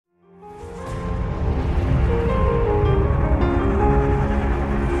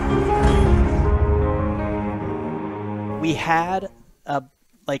we had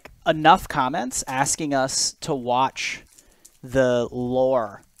like enough comments asking us to watch the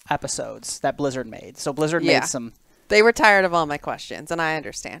lore episodes that Blizzard made. So Blizzard made some. They were tired of all my questions, and I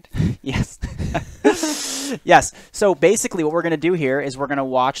understand. Yes. Yes. So basically what we're going to do here is we're going to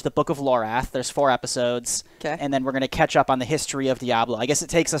watch the Book of Lorath. There's 4 episodes. Okay. And then we're going to catch up on the history of Diablo. I guess it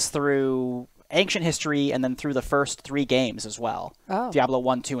takes us through ancient history and then through the first 3 games as well. Oh. Diablo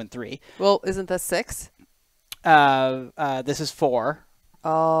 1, 2, and 3. Well, isn't this 6? This is 4.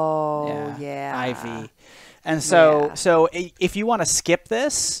 Oh, yeah. IV. And so if you want to skip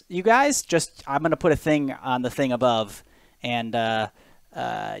this, you guys, I'm going to put a thing on the thing above, and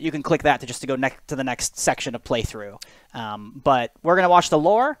you can click that to go to the next section of playthrough. But we're going to watch the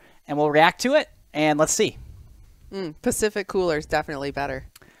lore, and we'll react to it, and let's see. Pacific Cooler is definitely better.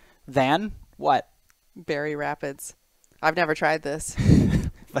 Than what? Berry Rapids. I've never tried this.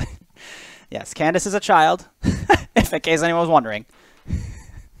 Yes, Candice is a child, if in case anyone was wondering.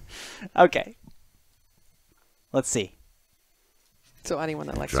 Okay. Let's see. So anyone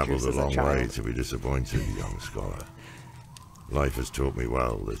that likes traveled juice a long is a child. way to be disappointed, young scholar. Life has taught me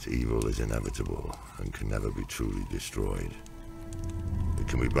well that evil is inevitable and can never be truly destroyed. It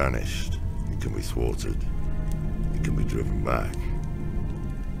can be banished, it can be thwarted, it can be driven back,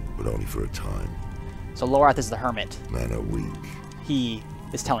 but only for a time. So Lorath is the hermit. Men are weak. He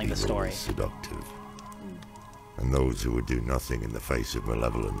is telling the Evil story. is seductive. And those who would do nothing in the face of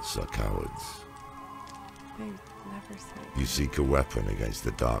malevolence are cowards. They never say. You seek a weapon against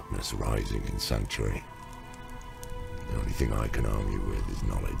the darkness rising in Sanctuary. The only thing I can arm you with is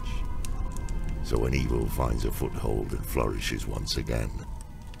knowledge. So when evil finds a foothold and flourishes once again,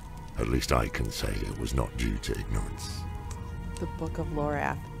 at least I can say it was not due to ignorance. The Book of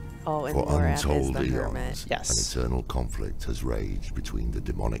Lorath. Oh, and For Lorath is untold the eons, hermit. Yes. an eternal conflict has raged between the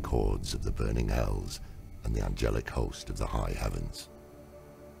demonic hordes of the burning hells and the angelic host of the high heavens.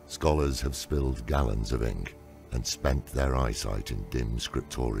 Scholars have spilled gallons of ink and spent their eyesight in dim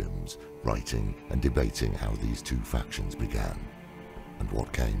scriptoriums, writing and debating how these 2 factions began, and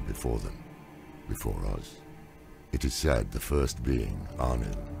what came before them, before us. It is said the first being, Anu,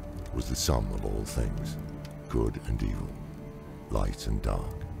 was the sum of all things, good and evil, light and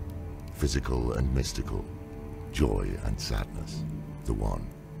dark, physical and mystical, joy and sadness, the one.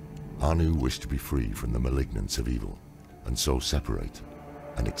 Anu wished to be free from the malignance of evil, and so separated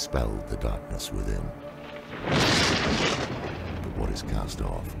and expelled the darkness within. But what is cast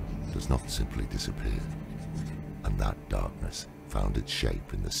off does not simply disappear, and that darkness found its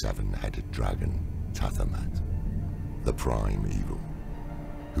shape in the 7-headed dragon, Tathamet, the prime evil,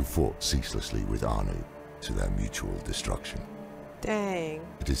 who fought ceaselessly with Anu to their mutual destruction. Dang.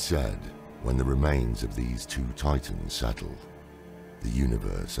 It is said, when the remains of these 2 titans settled, the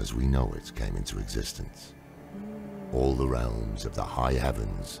universe as we know it came into existence. All the realms of the high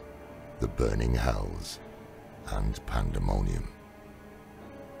heavens, the burning hells, and pandemonium.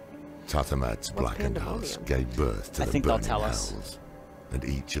 Tathamet's blackened house gave birth to the burning hells, and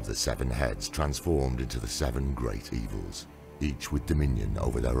each of the 7 heads transformed into the 7 great evils, each with dominion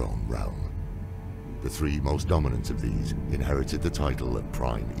over their own realm. The 3 most dominant of these inherited the title of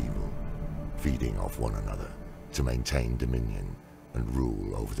Prime Evil, feeding off one another to maintain dominion and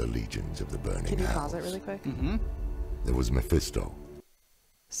rule over the legions of the burning hells. Can you pause it really quick? Mm-hmm. There was Mephisto.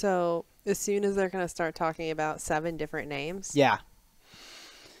 So, as soon as they're going to start talking about 7 different names, Yeah.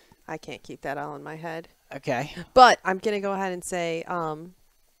 I can't keep that all in my head. Okay. But I'm going to go ahead and say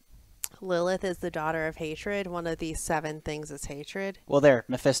Lilith is the daughter of hatred. One of these 7 things is hatred. Well, there,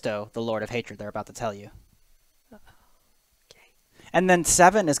 Mephisto, the Lord of Hatred, they're about to tell you. Okay. And then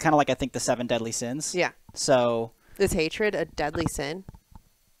 7 is kind of like, I think, the 7 deadly sins. Yeah. So, Is hatred a deadly sin?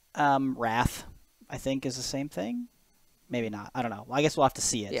 wrath, I think, is the same thing. Maybe not. I don't know. Well, I guess we'll have to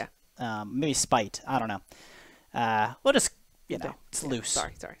see it. Yeah. Maybe spite. I don't know. We'll just, it's loose.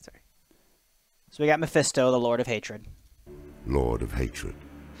 Sorry. So we got Mephisto, the Lord of Hatred. Lord of Hatred,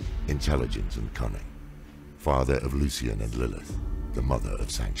 intelligent and cunning, father of Lucian and Lilith, the mother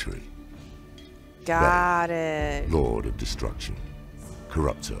of Sanctuary. Got it. Lord of Destruction,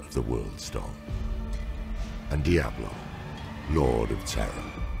 corrupter of the World Stone. And Diablo, Lord of Terror,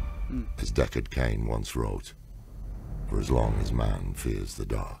 as Deckard Cain once wrote, for as long as man fears the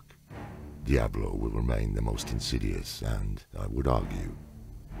dark, Diablo will remain the most insidious and, I would argue,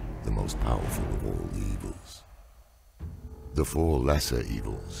 the most powerful of all the evils. The 4 lesser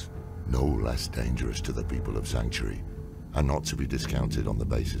evils, no less dangerous to the people of Sanctuary, are not to be discounted on the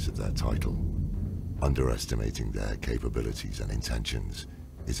basis of their title. Underestimating their capabilities and intentions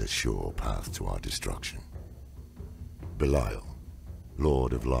is a sure path to our destruction. Belial,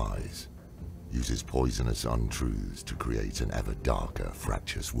 Lord of Lies, uses poisonous untruths to create an ever darker,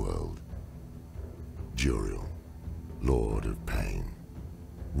 fractious world. Duriel, Lord of Pain,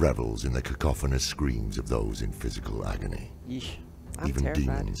 revels in the cacophonous screams of those in physical agony. Yeesh. I'm Even terrified.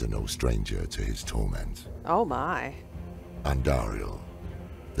 demons are no stranger to his torment. Oh my. Andariel,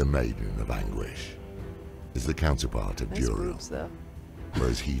 the Maiden of Anguish, is the counterpart of Nice Duriel, boobs, though.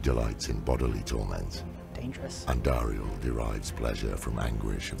 whereas he delights in bodily torment. Dangerous. Andariel derives pleasure from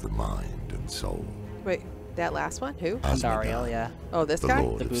anguish of the mind and soul. Wait, that last one? Who? Andariel, yeah. Oh, this the guy?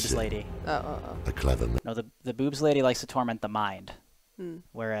 Lord The of boobs Sin, lady. Oh. a clever No, the boobs lady likes to torment the mind, Hmm.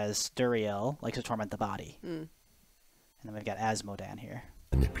 whereas Duriel likes to torment the body. Hmm. And then we've got Asmodan here.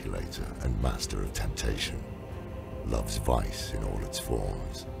 manipulator and master of temptation, loves vice in all its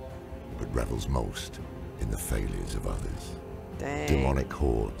forms, but revels most in the failures of others. Dang. Demonic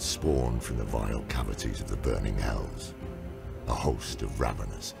hordes spawned from the vile cavities of the burning hells, a host of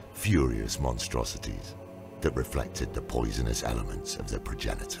ravenous, furious monstrosities that reflected the poisonous elements of their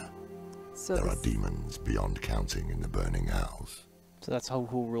progenitor. So There are this- demons beyond counting in the burning hells. So that's who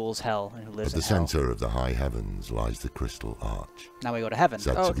rules hell and who lives At the in hell. center of the high heavens lies the crystal arch, Now we go to heaven.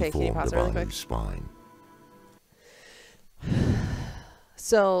 said Oh, to okay, be can you formed pause of it really quick? Anu's spine.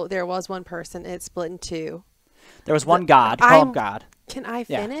 So there was one person. It split in two. There was one god. Call him I'm- God. Can I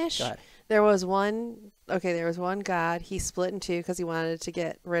Yeah, finish? go ahead. There was one. Okay, there was one god. He split in two because he wanted to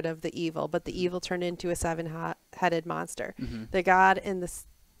get rid of the evil, but the evil turned into a seven-headed monster. Mhm. The god and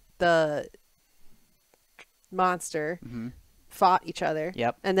the monster fought each other.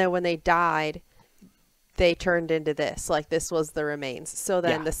 Yep. And then when they died, they turned into this. Like this was the remains. So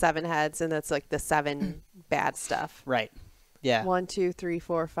then Yeah. the seven heads, and that's like the seven bad stuff. Right. Yeah. 1, 2, 3,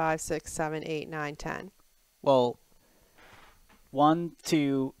 4, 5, 6, 7, 8, 9, 10. Well, 1,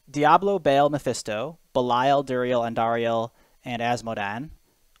 2, Diablo, Baal, Mephisto, Belial, Duriel, Andariel, and Asmodan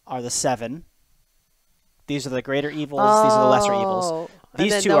are the 7. These are the greater evils. These are the lesser evils. Oh. These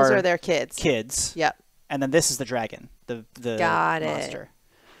and then two those are are their kids. Kids. Yep. And then this is the dragon, the Got it. monster,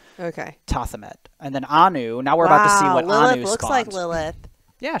 Okay. Tothamet. And then Anu. Now we're about to see what Lilith Anu looks spawned. like Lilith,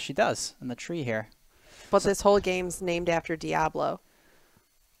 Yeah, she does in the tree here. but this whole game's named after Diablo.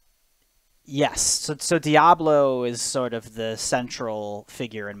 Yes. So Diablo is sort of the central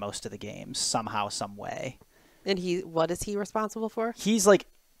figure in most of the games, somehow, some way. And what is he responsible for? He's like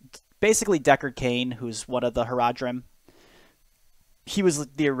basically Deckard Cain, who's one of the Haradrim. He was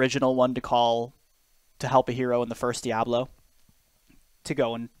the original one to help a hero in the first Diablo to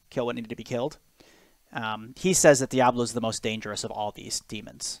go and kill what needed to be killed. He says that Diablo is the most dangerous of all these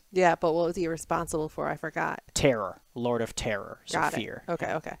demons. Yeah, but what was he responsible for? I forgot. Terror, Lord of Terror, so Got fear. it.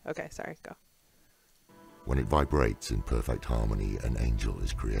 Okay. Sorry, go. When it vibrates in perfect harmony, an angel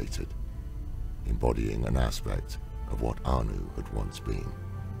is created, embodying an aspect of what Anu had once been.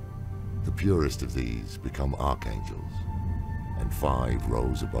 The purest of these become archangels, and 5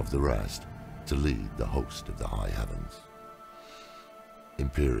 rose above the rest to lead the host of the high heavens.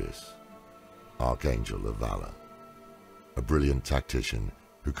 Imperius, Archangel of Valor, a brilliant tactician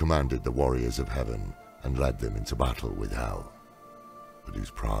who commanded the warriors of heaven and led them into battle with hell, but whose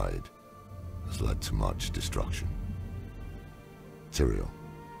pride has led to much destruction. Tyrael,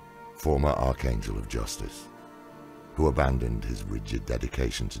 former Archangel of Justice, who abandoned his rigid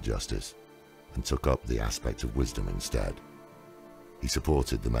dedication to justice and took up the aspect of wisdom instead. He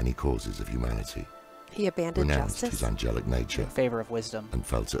supported the many causes of humanity, He abandoned renounced justice? his angelic nature, In favor of wisdom. and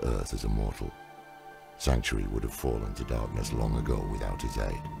fell to earth as a mortal. Sanctuary would have fallen to darkness long ago without his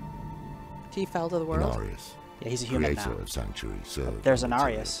aid. He fell to the world? Inarius, Yeah, he's a human creator now. of Sanctuary, served There's under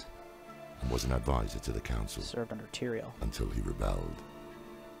Tyrael Anarius, and was an advisor to the council served under Tyrael. until he rebelled.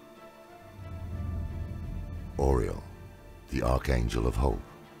 Auriel, the Archangel of Hope,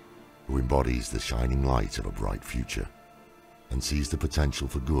 who embodies the shining light of a bright future and sees the potential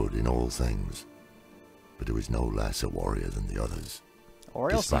for good in all things, but who is no less a warrior than the others,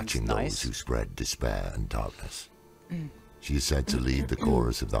 Oriel dispatching seems those nice. who spread despair and darkness. She is said to lead the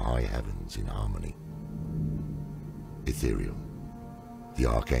chorus of the high heavens in harmony. Ethereal, the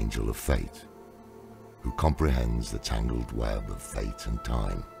Archangel of Fate, who comprehends the tangled web of fate and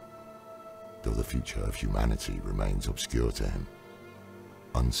time, though the future of humanity remains obscure to him,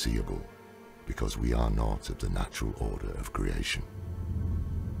 unseeable because we are not of the natural order of creation.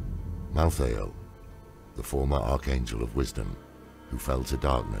 Malthael, the former Archangel of Wisdom, who fell to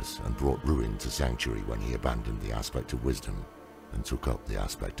darkness and brought ruin to Sanctuary when he abandoned the aspect of wisdom and took up the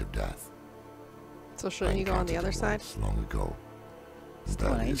aspect of death. So shouldn't you go on the other side? Long ago, and Still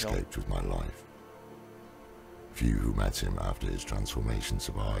an barely angel. escaped with my life. Few who met him after his transformation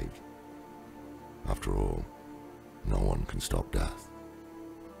survived. After all, no one can stop death.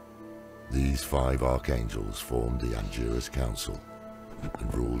 These 5 archangels formed the Angiras Council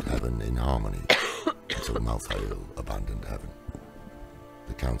and ruled heaven in harmony until Malthael abandoned heaven.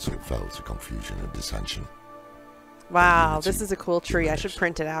 The council fell to confusion and dissension. Wow, this is a cool tree. I should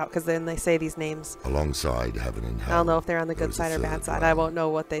print it out, because then they say these names. Alongside heaven and hell, I don't know if they're on the good side or bad side. I won't know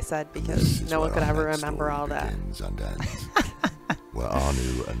what they said, because no one could ever remember all that. And ends, where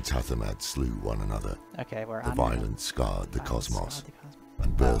Anu and Tathamet slew one another. Okay, where the violence scarred the cosmos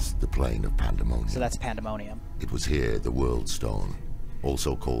and birthed the plane of pandemonium. So that's pandemonium. It was here the World Stone,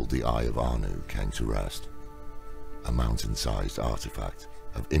 also called the Eye of Anu, came to rest. A mountain-sized artifact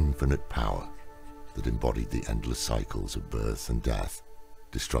of infinite power that embodied the endless cycles of birth and death,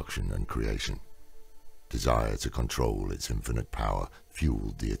 destruction and creation. Desire to control its infinite power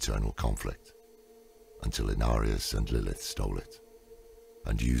fueled the eternal conflict, until Inarius and Lilith stole it,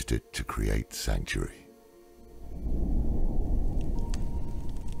 and used it to create Sanctuary.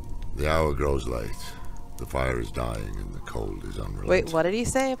 The hour grows late. The fire is dying and the cold is unrelenting. Wait, what did he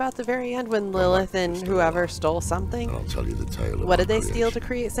say about the very end when Lilith and whoever stole something? And I'll tell you the tale of what did they steal to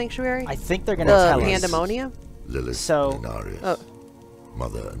create Sanctuary? I think they're going to tell us. Pandemonium? Lilith so, and Inarius,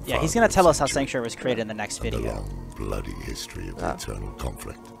 mother and yeah, he's going to tell us how Sanctuary was created in the next video. The long, bloody history of the eternal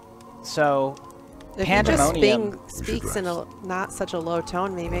conflict. So, if Pandemonium... he just speaks in a not such a low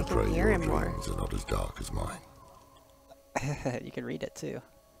tone, maybe I can hear him more. Dreams are not as dark as mine. You can read it too.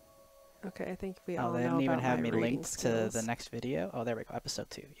 Okay, I think we all know they about didn't even have my me reading linked skills. to the next video. Oh, there we go. Episode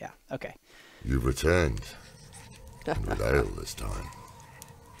 2. Yeah. Okay. You've returned. And with ale this time.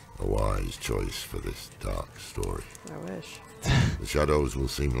 A wise choice for this dark story. I wish. The shadows will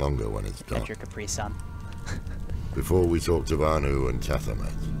seem longer when it's done. At your Capri Sun. Before we talked of Anu and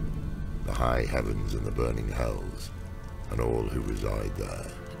Tathamet, the high heavens and the burning hells, and all who reside there,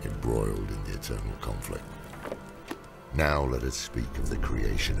 embroiled in the eternal conflict. Now let us speak of the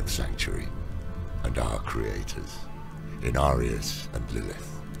creation of Sanctuary, and our creators, Inarius and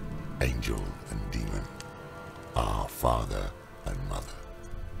Lilith, angel and demon, our father and mother.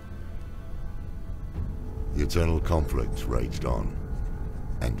 The eternal conflict raged on,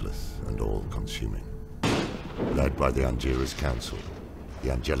 endless and all-consuming. Led by the Angiras Council,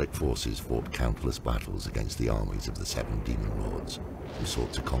 the angelic forces fought countless battles against the armies of the 7 demon lords, who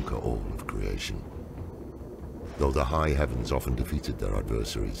sought to conquer all of creation. Though the high heavens often defeated their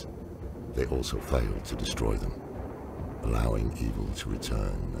adversaries, they also failed to destroy them, allowing evil to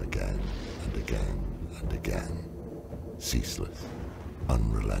return again and again and again, ceaseless,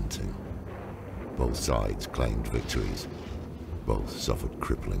 unrelenting. Both sides claimed victories, both suffered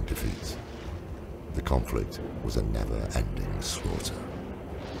crippling defeats. The conflict was a never-ending slaughter.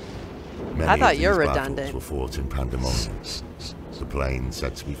 I thought you were redundant. Were fought in pandemonium. The plane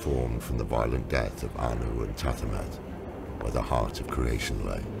said to be formed from the violent death of Anu and Tathamet, where the heart of creation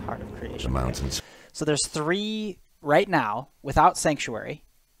lay. Heart of creation. The mountains. Okay. So there's 3 right now without Sanctuary.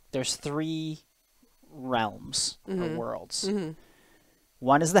 There's 3 realms or worlds.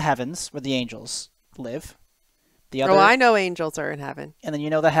 One is the heavens, where the angels live. The other, I know angels are in heaven. And then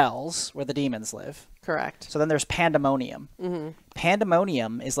you know the hells, where the demons live. Correct. So then there's Pandemonium.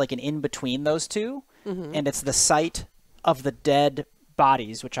 Pandemonium is like an in-between those two, and it's the site of the dead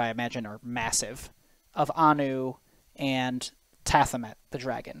bodies, which I imagine are massive, of Anu and Tathamet, the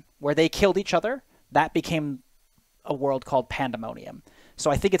dragon. Where they killed each other, that became a world called Pandemonium.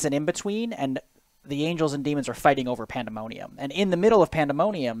 So I think it's an in-between, and the angels and demons are fighting over Pandemonium. And in the middle of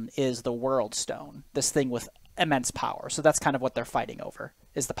Pandemonium is the World Stone, this thing with immense power. So that's kind of what they're fighting over,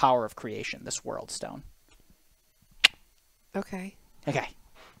 is the power of creation, this World Stone. Okay. Okay.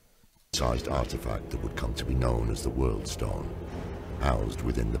 Sized artifact that would come to be known as the World Stone, housed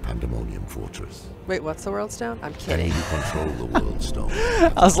within the Pandemonium Fortress. Wait, what's the World Stone? I'm Any kidding. who control the World Stone.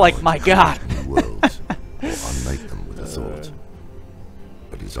 I was like, my God. New worlds, or unmake them with a thought.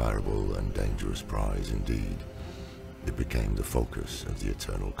 A desirable and dangerous prize indeed. It became the focus of the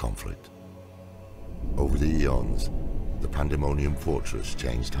eternal conflict. Over the eons, the Pandemonium Fortress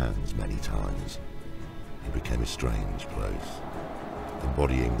changed hands many times. It became a strange place,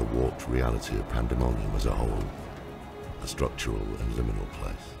 embodying the warped reality of Pandemonium as a whole, a structural and liminal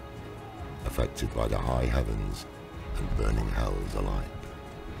place, affected by the high heavens and burning hells alike.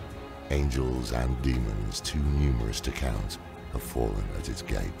 Angels and demons, too numerous to count, have fallen at its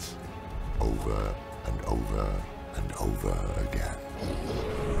gates, over and over and over again.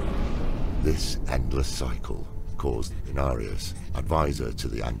 This endless cycle caused Inarius, advisor to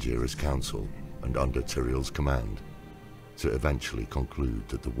the Angiras Council and under Tyrael's command, to eventually conclude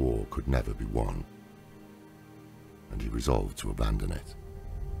that the war could never be won, and he resolved to abandon it.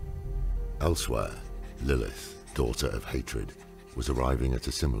 Elsewhere, Lilith, daughter of hatred, was arriving at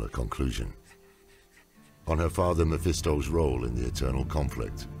a similar conclusion. On her father Mephisto's role in the eternal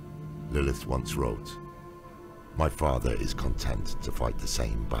conflict, Lilith once wrote, "My father is content to fight the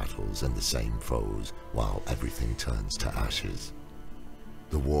same battles and the same foes while everything turns to ashes.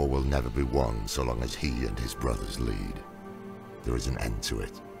 The war will never be won so long as he and his brothers lead. There is an end to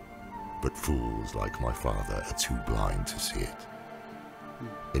it, but fools like my father are too blind to see it."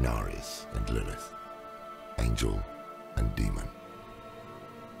 Inarius and Lilith, angel and demon.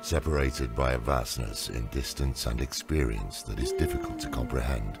 Separated by a vastness in distance and experience that is difficult to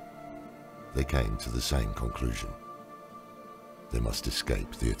comprehend, they came to the same conclusion. They must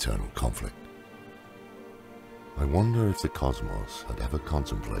escape the eternal conflict. I wonder if the cosmos had ever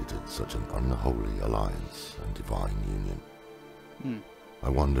contemplated such an unholy alliance and divine union. I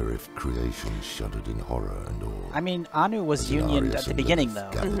wonder if creation shuddered in horror and awe. I mean, Anu was as unioned Inarius at the and beginning,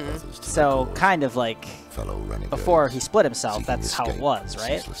 Lilith though. gathered others to So, their cause, kind of like fellow renegades, before he split himself, seeking that's how it escape was, from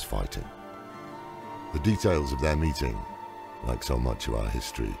right? ceaseless fighting. The details of their meeting, like so much of our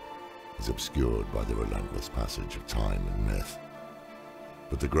history, is obscured by the relentless passage of time and myth.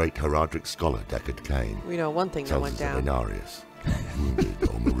 But the great heraldic scholar Deckard Cain We know one thing that tells went us down. of Inarius, wounded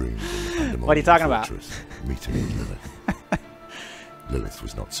or marooned in the Pandemonium What are you talking about? fortress, meeting with Lilith. Lilith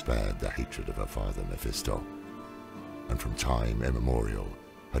was not spared the hatred of her father Mephisto, and from time immemorial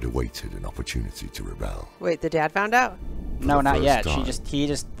had awaited an opportunity to rebel. Wait, the dad found out? For No, the not first yet. time, He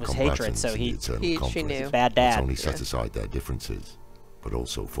just was hatred, combatants so in the he eternal she conflict knew. bad not dad. only set aside their differences, but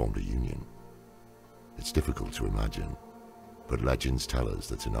also formed a union. It's difficult to imagine, but legends tell us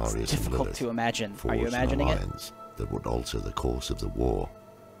that Inarius and Difficult Lilith to imagine. Are forged you imagining an it? alliance that would alter the course of the war,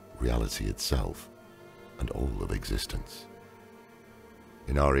 reality itself, and all of existence.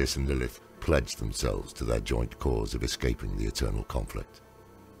 Inarius and Lilith pledged themselves to their joint cause of escaping the eternal conflict.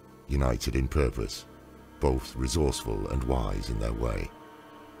 United in purpose, both resourceful and wise in their way,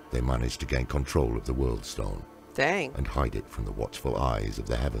 they managed to gain control of the World Stone Dang. and hide it from the watchful eyes of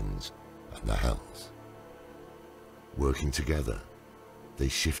the heavens and the hells. Working together, they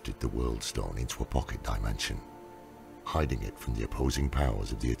shifted the World Stone into a pocket dimension, hiding it from the opposing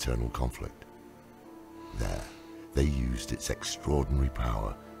powers of the eternal conflict. There, they used its extraordinary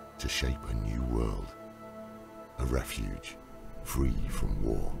power to shape a new world, a refuge free from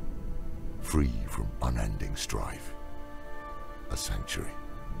war, free from unending strife, a sanctuary.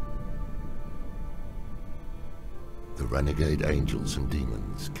 The renegade angels and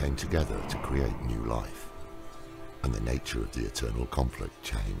demons came together to create new life, and the nature of the eternal conflict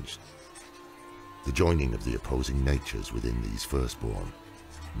changed. The joining of the opposing natures within these firstborn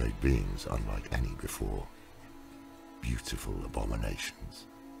made beings unlike any before. Beautiful abominations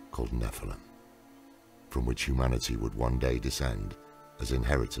called Nephilim, from which humanity would one day descend as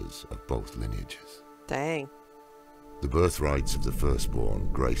inheritors of both lineages. Dang. The birthrights of the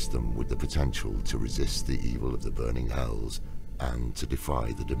firstborn graced them with the potential to resist the evil of the burning hells and to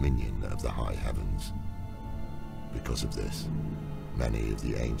defy the dominion of the high heavens. Because of this, many of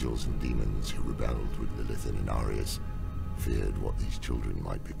the angels and demons who rebelled with Lilith and Inarius feared what these children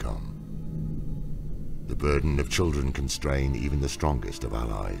might become. The burden of children can strain even the strongest of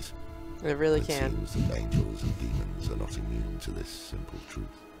allies. It really It can. seems that angels and demons are not immune to this simple truth.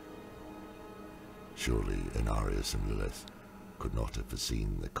 Surely Inarius and Lilith could not have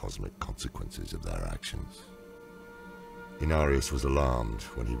foreseen the cosmic consequences of their actions. Inarius was alarmed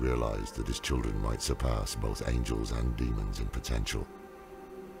when he realized that his children might surpass both angels and demons in potential.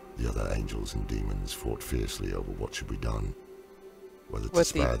 The other angels and demons fought fiercely over what should be done, whether to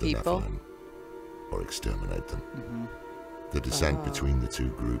With the spare the people? Nephilim or exterminate them. The descent between the two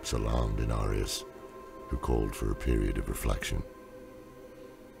groups alarmed Inarius, who called for a period of reflection.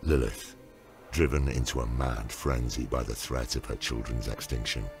 Lilith, driven into a mad frenzy by the threat of her children's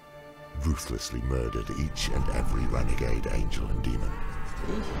extinction, ruthlessly murdered each and every renegade angel and demon,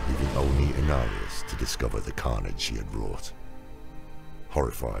 leaving only Inarius to discover the carnage she had wrought.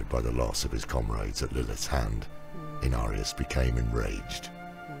 Horrified by the loss of his comrades at Lilith's hand, Inarius became enraged.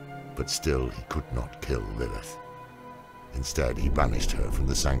 But still he could not kill Lilith. Instead, he banished her from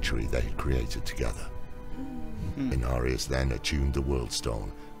the sanctuary they had created together. Inarius then attuned the World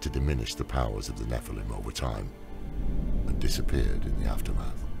Stone to diminish the powers of the Nephilim over time, and disappeared in the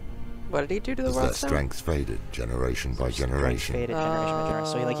aftermath. What did he do to the As world their stone? strength faded generation by generation, Faded generation by generation.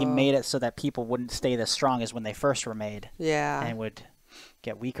 So he made it so that people wouldn't stay as strong as when they first were made, Yeah. and would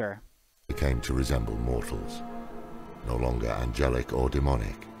get weaker. they came to resemble mortals, no longer angelic or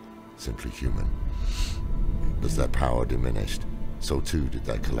demonic, simply human. As their power diminished, so too did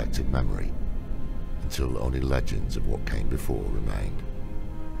their collective memory, until only legends of what came before remained.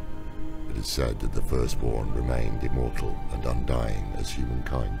 It is said that the Firstborn remained immortal and undying as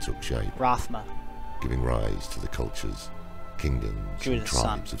humankind took shape, Rothma. giving rise to the cultures, kingdoms, and Judith's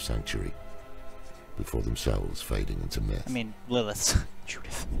son. tribes of Sanctuary, before themselves fading into myth. I mean, Lilith's.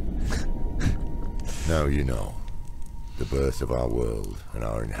 Judith. Now you know the birth of our world and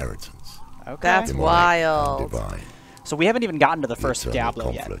our inheritance. Okay. That's Demonic wild. and divine. So we haven't even gotten to the The first eternal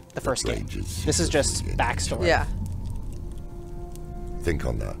Diablo yet. conflict The first that game. rages This is just ceaselessly in backstory. Yeah. Think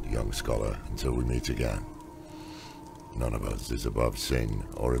on that, young scholar, until we meet again. None of us is above sin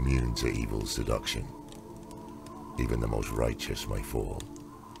or immune to evil's seduction. Even the most righteous may fall,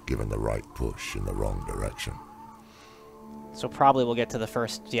 given the right push in the wrong direction. So probably we'll get to the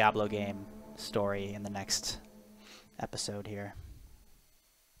first Diablo game story in the next episode here.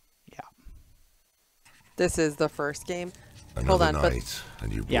 Yeah. This is the first game. Another Hold on, night,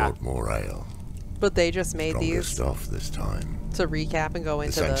 and you Yeah. brought more ale. but they just made Stronger these stuff this time. to recap and go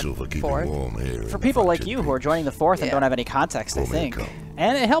into Essential for the keeping fourth. warm here. For people like you who are joining the fourth and Yeah. don't have any context, I Pour me a think. cup.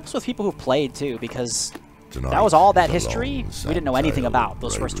 And it helps with people who've played too, because Tonight that was all that is a history. long, We sad didn't know anything tale about of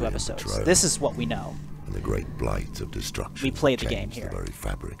those first two bravery and episodes. betrayal, This is what we know. and the great blight of destruction. We played the game changed here. The very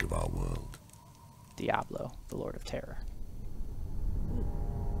fabric of our world. Diablo, the Lord of Terror.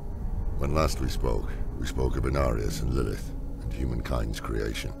 When last we spoke of Inarius and Lilith and humankind's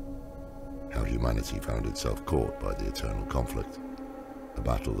creation. How humanity found itself caught by the eternal conflict. A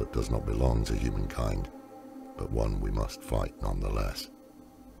battle that does not belong to humankind, but one we must fight nonetheless.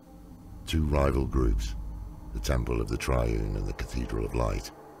 Two rival groups, the Temple of the Triune and the Cathedral of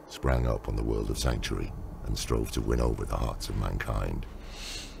Light, sprang up on the world of Sanctuary and strove to win over the hearts of mankind.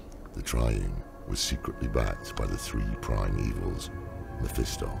 The Triune was secretly backed by the three prime evils,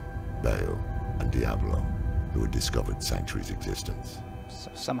 Mephisto, Baal, and Diablo, who had discovered Sanctuary's existence.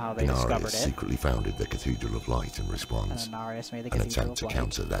 So somehow they discovered Inarius it. secretly founded the Cathedral of Light in response, And Inarius made the an Cathedral attempt to of Light.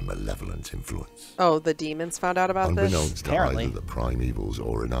 counter their malevolent influence. Oh, the demons found out about this? Unbeknownst to Apparently. either the prime evils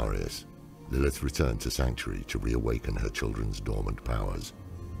or Inarius, Lilith returned to Sanctuary to reawaken her children's dormant powers,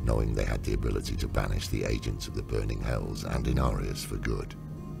 knowing they had the ability to banish the agents of the burning hells and Inarius for good.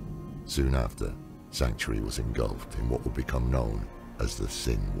 Soon after, Sanctuary was engulfed in what would become known as the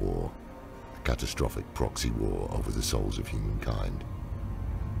Sin War, a catastrophic proxy war over the souls of humankind.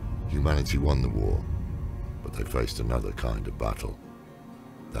 Humanity won the war, but they faced another kind of battle.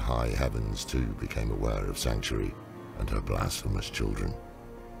 The high heavens too became aware of Sanctuary and her blasphemous children,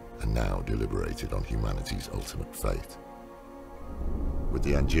 and now deliberated on humanity's ultimate fate. With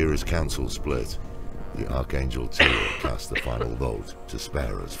the Angiras Council split, the Archangel Tyrael cast the final vote to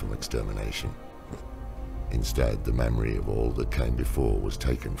spare us from extermination. Instead, the memory of all that came before was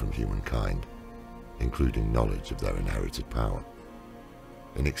taken from humankind, including knowledge of their inherited power.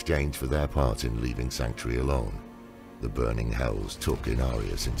 In exchange for their part in leaving Sanctuary alone, the burning hells took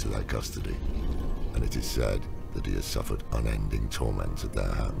Inarius into their custody, and it is said that he has suffered unending torment at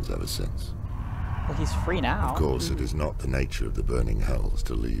their hands ever since. Well, he's free now. Of course, it is not the nature of the burning hells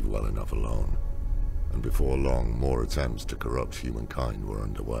to leave well enough alone, and before long more attempts to corrupt humankind were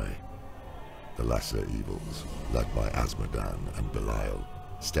underway. The lesser evils, led by Asmodan and Belial,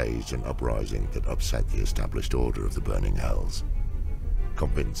 staged an uprising that upset the established order of the burning hells.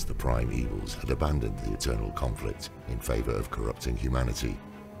 Convinced the prime evils had abandoned the eternal conflict in favor of corrupting humanity,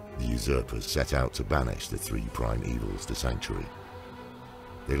 the usurpers set out to banish the three prime evils to Sanctuary.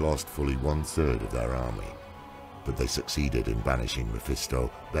 They lost fully 1/3 of their army, but they succeeded in banishing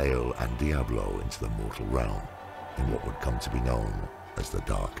Mephisto, Baal, and Diablo into the mortal realm in what would come to be known as the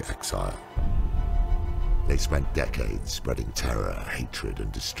Dark Exile. They spent decades spreading terror, hatred,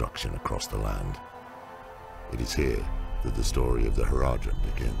 and destruction across the land. It is here that the story of the Haradrim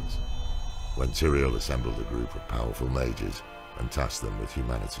begins, when Tyrael assembled a group of powerful mages and tasked them with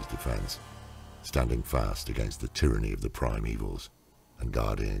humanity's defense, standing fast against the tyranny of the prime evils and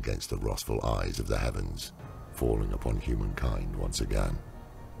guarding against the wrathful eyes of the heavens falling upon humankind once again.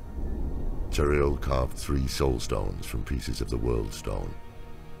 Tyrael carved 3 soul stones from pieces of the World Stone,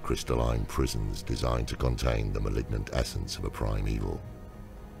 crystalline prisons designed to contain the malignant essence of a prime evil.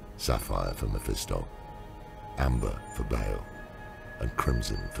 Sapphire for Mephisto, amber for Baal, and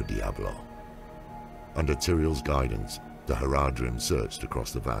crimson for Diablo. Under Tyrael's guidance, the Haradrim searched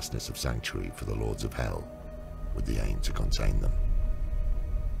across the vastness of Sanctuary for the Lords of Hell, with the aim to contain them.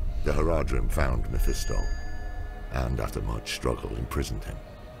 The Haradrim found Mephisto, and after much struggle imprisoned him.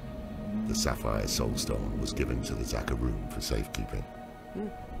 The Sapphire Soulstone was given to the Zakarum for safekeeping.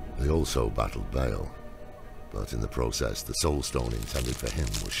 They also battled Baal, but in the process the Soulstone intended for him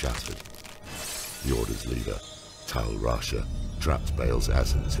was shattered. The Order's leader, Tal Rasha, trapped Baal's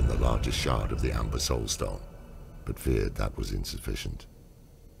essence in the largest shard of the Amber Soulstone, but feared that was insufficient.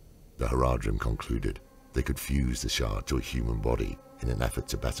 the Haradrim concluded they could fuse the shard to a human body in an effort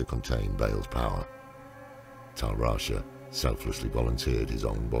to better contain Baal's power. Tal Rasha selflessly volunteered his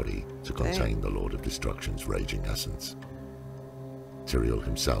own body to contain the Lord of Destruction's raging essence. Tyrael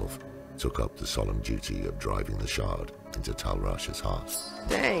himself took up the solemn duty of driving the shard into Tal Rasha's heart.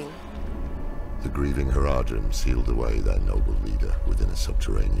 Dang. The grieving Haradrim sealed away their noble leader within a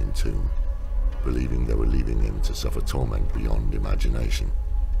subterranean tomb, believing they were leaving him to suffer torment beyond imagination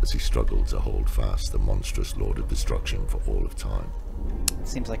as he struggled to hold fast the monstrous Lord of Destruction for all of time.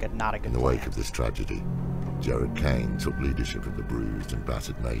 Seems like not a good In the plan. wake of this tragedy, Jared Kane took leadership of the bruised and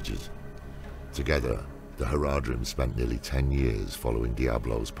battered mages. Together, the Haradrim spent nearly 10 years following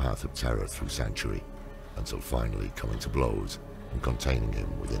Diablo's path of terror through Sanctuary, until finally coming to blows and containing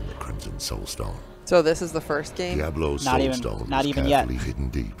him within the Crimson Soulstone. So this is the first game? Diablo's Not even- Soulstone not was even yet. carefully hidden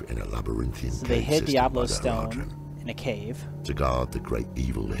deep in a labyrinthian So cave they hid system Diablo's by the Haradrim. stone in a cave. To guard the great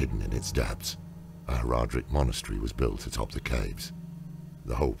evil hidden in its depths, a Haradric monastery was built atop the caves.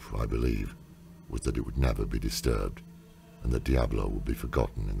 The hope, I believe, was that it would never be disturbed, and that Diablo would be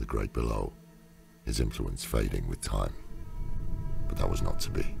forgotten in the great below, his influence fading with time. But that was not to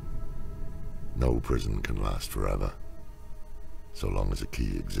be. No prison can last forever. So long as a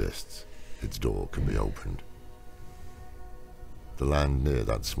key exists, its door can be opened. The land near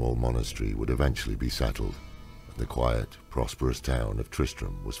that small monastery would eventually be settled, and the quiet, prosperous town of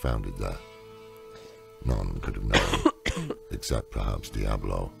Tristram was founded there. None could have known, except perhaps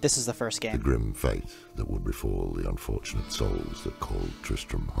Diablo, This is the first the game. grim fate that would befall the unfortunate souls that called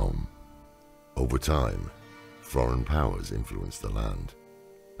Tristram home. Over time, foreign powers influenced the land,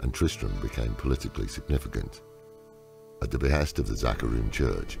 and Tristram became politically significant. At the behest of the Zakharum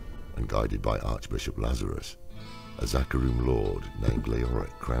Church, and guided by Archbishop Lazarus, a Zakharum lord named Leoric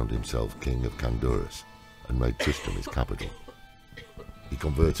crowned himself king of Kandurus and made Tristram his capital. He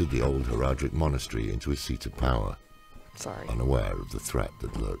converted the old Haradric monastery into his seat of power, Sorry. unaware of the threat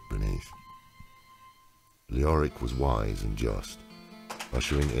that lurked beneath. Leoric was wise and just,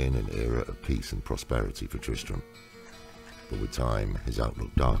 ushering in an era of peace and prosperity for Tristram. But with time, his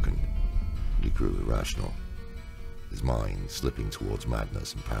outlook darkened, and he grew irrational, his mind slipping towards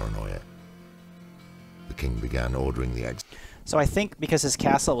madness and paranoia. The king began ordering the So I think because his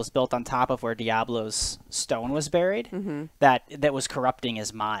castle was built on top of where Diablo's stone was buried, that was corrupting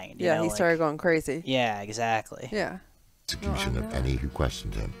his mind. you Yeah, know, he like- started going crazy. Yeah, exactly. Yeah. execution Oh, of no. any who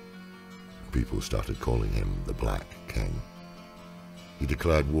questioned him. People started calling him the Black King. He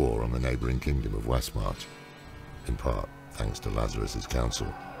declared war on the neighboring kingdom of Westmarch, in part thanks to Lazarus's counsel,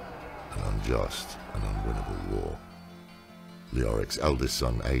 an unjust and unwinnable war. Leoric's eldest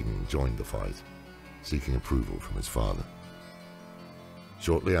son Aidan joined the fight, seeking approval from his father.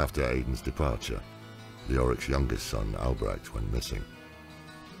 Shortly after Aidan's departure, Leoric's youngest son Albrecht went missing.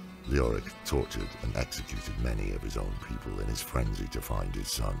 Leoric tortured and executed many of his own people in his frenzy to find his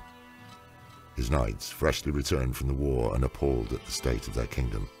son. His knights, freshly returned from the war and appalled at the state of their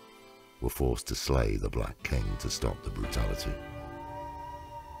kingdom, were forced to slay the Black King to stop the brutality.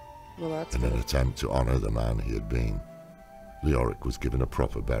 Well, that's In an good. attempt to honor the man he had been, Leoric was given a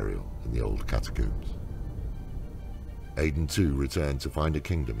proper burial in the old catacombs. Aidan too returned to find a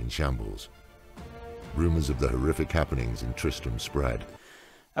kingdom in shambles. Rumors of the horrific happenings in Tristram spread.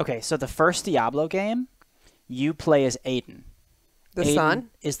 Okay, so the first Diablo game, you play as Aidan. The Aidan son?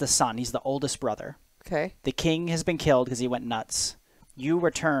 is the son. He's the oldest brother. Okay. The king has been killed because he went nuts. You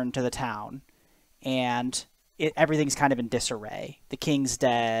return to the town, and everything's kind of in disarray. The king's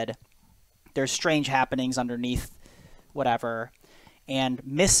dead. There's strange happenings underneath whatever. And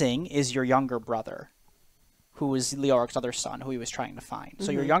missing is your younger brother, who is Leoric's other son, who he was trying to find.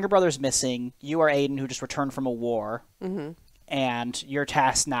 So your younger brother's missing. You are Aidan, who just returned from a war. And you're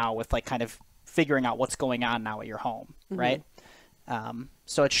tasked now with like kind of figuring out what's going on now at your home, right?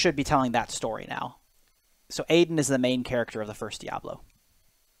 So it should be telling that story now. So Aidan is the main character of the first Diablo.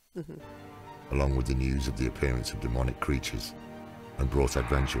 Along with the news of the appearance of demonic creatures, and brought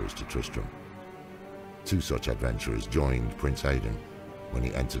adventurers to Tristram. Two such adventurers joined Prince Aidan when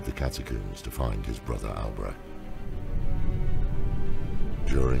he entered the catacombs to find his brother Albrecht.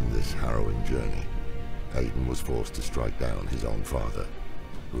 During this harrowing journey, Aidan was forced to strike down his own father,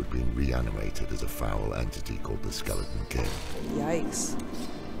 who had been reanimated as a foul entity called the Skeleton King. Yikes.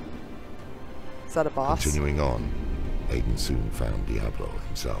 Is that a boss? Continuing on, Aidan soon found Diablo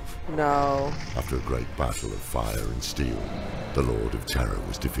himself. No. After a great battle of fire and steel, the Lord of Terror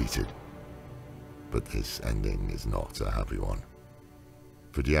was defeated. But this ending is not a happy one.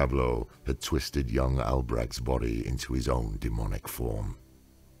 For Diablo had twisted young Albrecht's body into his own demonic form.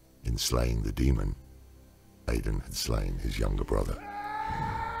 In slaying the demon, Aidan had slain his younger brother.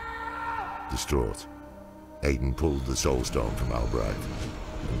 Distraught, Aiden pulled the soul stone from Albright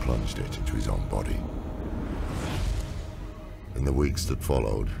and plunged it into his own body. In the weeks that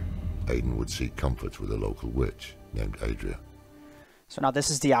followed, Aiden would seek comfort with a local witch named Adria. So now this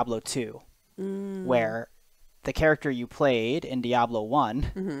is Diablo 2, where the character you played in Diablo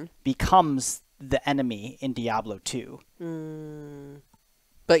 1 becomes the enemy in Diablo 2.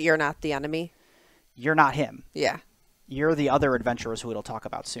 But you're not the enemy? You're not him. Yeah. You're the other adventurers who it'll talk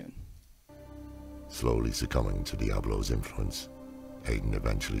about soon. Slowly succumbing to Diablo's influence, Aiden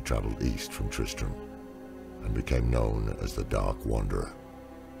eventually traveled east from Tristram and became known as the Dark Wanderer,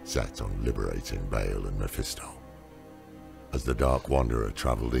 set on liberating Baal and Mephisto. As the Dark Wanderer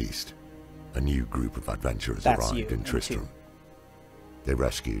traveled east, a new group of adventurers arrived in Tristram. They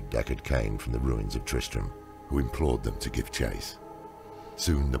rescued Deckard Cain from the ruins of Tristram, who implored them to give chase.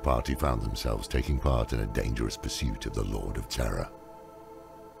 Soon the party found themselves taking part in a dangerous pursuit of the Lord of Terror.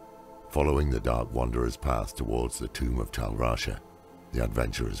 Following the Dark Wanderer's path towards the tomb of Tal Rasha, the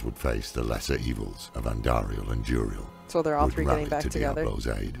adventurers would face the lesser evils of Andariel and Juriel. So they're all three getting back together? Diablo's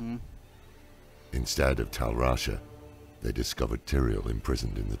aid. Instead of Tal Rasha, they discovered Tyrael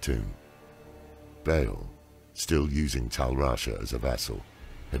imprisoned in the tomb. Baal, still using Tal Rasha as a vessel,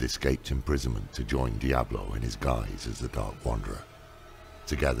 had escaped imprisonment to join Diablo in his guise as the Dark Wanderer.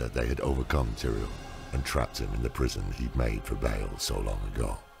 Together they had overcome Tyrael and trapped him in the prison he'd made for Baal so long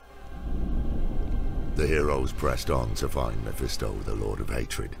ago. The heroes pressed on to find Mephisto, the Lord of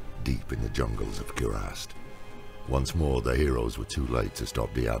Hatred, deep in the jungles of Kurast. Once more the heroes were too late to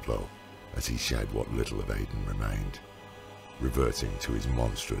stop Diablo, as he shed what little of Aiden remained, reverting to his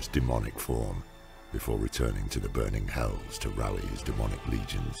monstrous demonic form before returning to the burning hells to rally his demonic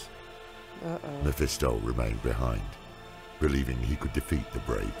legions. Mephisto remained behind, believing he could defeat the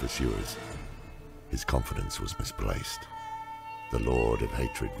brave pursuers. His confidence was misplaced. The Lord of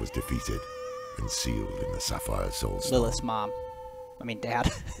Hatred was defeated and sealed in the Sapphire Soulstone. Lilith's mom. I mean,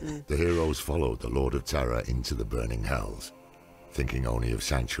 dad. The heroes followed the Lord of Terror into the burning hells, thinking only of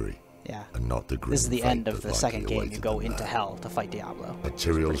Sanctuary, Yeah. and not the grim This is the fate end of that the likely second game. You awaited go them into there. hell to fight Diablo. At It's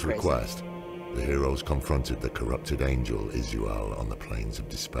Tyrael's pretty crazy. request, the heroes confronted the corrupted angel Isuel on the Plains of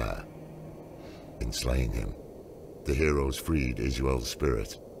Despair. In slaying him, the heroes freed Isuel's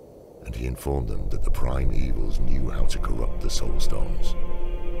spirit, and he informed them that the prime evils knew how to corrupt the Soulstones.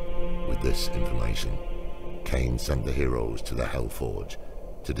 With this information, Cain sent the heroes to the Hellforge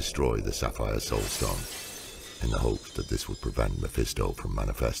to destroy the Sapphire Soulstone, in the hopes that this would prevent Mephisto from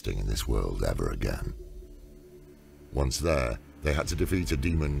manifesting in this world ever again. Once there, they had to defeat a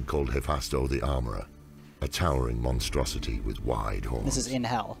demon called Hephasto the Armorer, a towering monstrosity with wide horns. This is in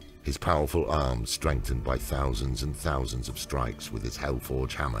hell. His powerful arms strengthened by thousands and thousands of strikes with his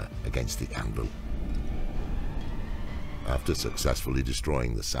Hellforge hammer against the anvil. After successfully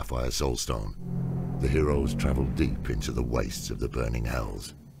destroying the Sapphire Soulstone, the heroes traveled deep into the wastes of the burning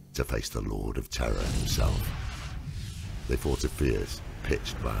hells to face the Lord of Terror himself. They fought a fierce,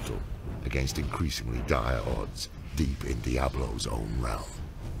 pitched battle against increasingly dire odds deep in Diablo's own realm.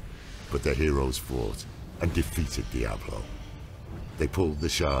 But the heroes fought and defeated Diablo. They pulled the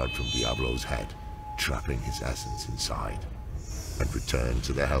shard from Diablo's head, trapping his essence inside, and returned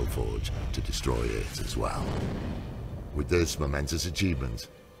to the Hellforge to destroy it as well. With this momentous achievement,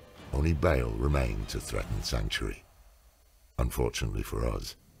 only Baal remained to threaten Sanctuary. Unfortunately for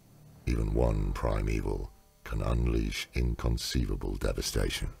us, even one prime evil can unleash inconceivable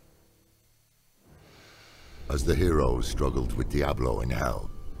devastation. As the heroes struggled with Diablo in hell,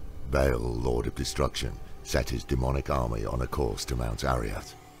 Baal, Lord of Destruction, set his demonic army on a course to Mount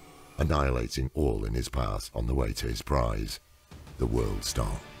Ariat, annihilating all in his path on the way to his prize, the World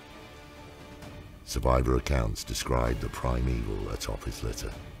Stone. Survivor accounts describe the prime evil atop his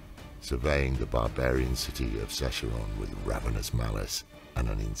litter, surveying the barbarian city of Secheron with ravenous malice and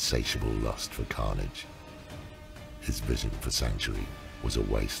an insatiable lust for carnage. His vision for Sanctuary was a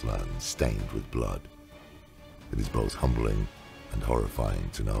wasteland stained with blood. It is both humbling and horrifying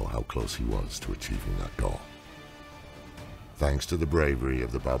to know how close he was to achieving that goal. Thanks to the bravery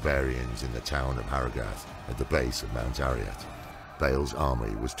of the barbarians in the town of Haragath at the base of Mount Ariat, Baal's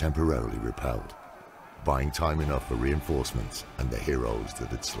army was temporarily repelled, buying time enough for reinforcements and the heroes that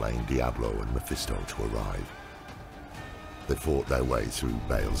had slain Diablo and Mephisto to arrive. They fought their way through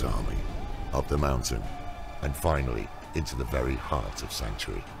Baal's army, up the mountain, and finally into the very heart of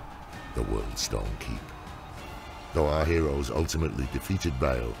Sanctuary, the World Stone Keep. Though our heroes ultimately defeated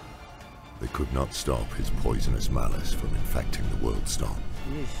Baal, they could not stop his poisonous malice from infecting the World Stone.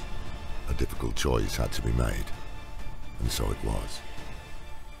 A difficult choice had to be made, and so it was.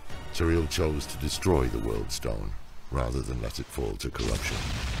 Tyrael chose to destroy the World Stone, rather than let it fall to corruption.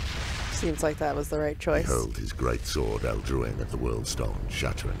 Seems like that was the right He choice. hurled his great sword Eldraine at the World Stone,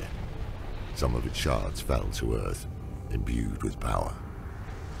 shattering it. Some of its shards fell to earth, imbued with power.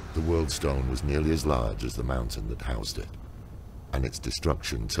 The World Stone was nearly as large as the mountain that housed it, and its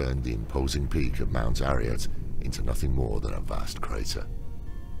destruction turned the imposing peak of Mount Ariat into nothing more than a vast crater.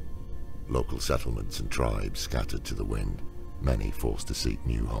 Local settlements and tribes scattered to the wind, many forced to seek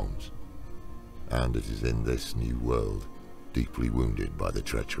new homes. And it is in this new world, deeply wounded by the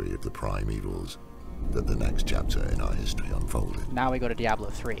treachery of the primevals, that the next chapter in our history unfolded. Now we go to Diablo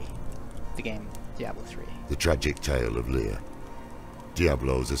 3. The game Diablo 3. The tragic tale of Lear,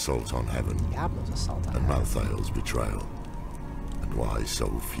 Diablo's assault on heaven, Diablo's assault on and heaven. Malthael's betrayal, and why so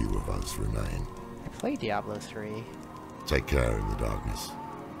few of us remain. I played Diablo 3. Take care in the darkness.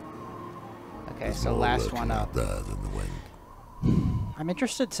 Okay, There's so more last lurking one up. out there than the wind. I'm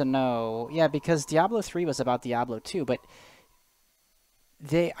interested to know, yeah, because Diablo 3 was about Diablo 2, but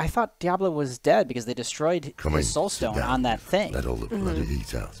I thought Diablo was dead because they destroyed Come in, his soul sit stone down. on that thing. Let all the bloody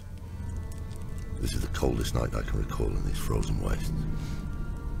heat out. This is the coldest night I can recall in these frozen wastes.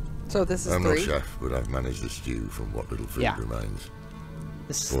 So this is I'm no 3? chef, but I've managed to stew from what little food Yeah. remains.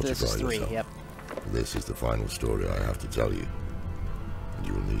 This is Fortify 3, yourself. yep. This is the final story I have to tell you, and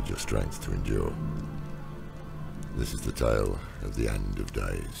you will need your strength to endure. This is the tale of the end of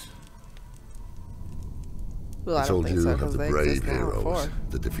days. Well, I I don't told think you so, of 'cause the they brave exist now heroes before.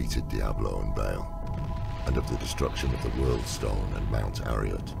 that defeated Diablo and Baal, and of the destruction of the World Stone and Mount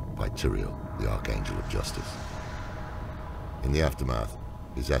Ariat by Tyrael, the Archangel of Justice. In the aftermath,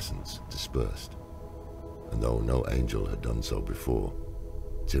 his essence dispersed, and though no angel had done so before,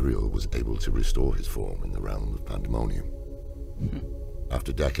 Tyrael was able to restore his form in the realm of Pandemonium.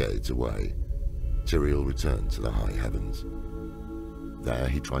 After decades away, Tyrael returned to the high heavens. There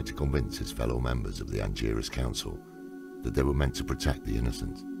he tried to convince his fellow members of the Angiras Council that they were meant to protect the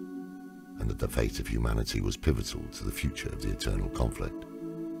innocent, and that the fate of humanity was pivotal to the future of the eternal conflict.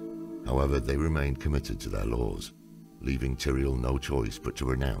 However, they remained committed to their laws, leaving Tyrael no choice but to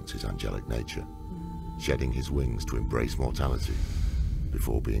renounce his angelic nature, shedding his wings to embrace mortality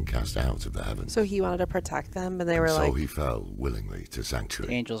before being cast out of the heavens. So he wanted to protect them, and they were So like, he fell willingly to The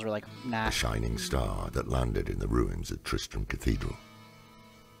sanctuary, angels were like, nah. a shining star that landed in the ruins of Tristram Cathedral.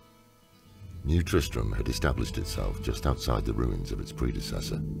 New Tristram had established itself just outside the ruins of its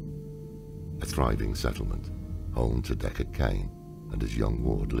predecessor, a thriving settlement, home to Deckard Cain and his young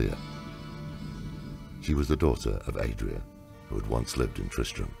ward Lear. She was the daughter of Adria, who had once lived in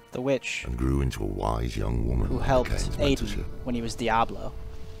Tristram, The witch and grew into a wise young woman who under helped Cain's Aiden mentorship. when he was Diablo.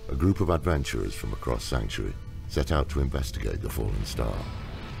 A group of adventurers from across Sanctuary set out to investigate the fallen star.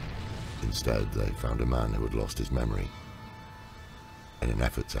 Instead, they found a man who had lost his memory. In an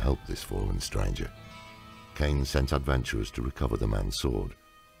effort to help this fallen stranger, Cain sent adventurers to recover the man's sword,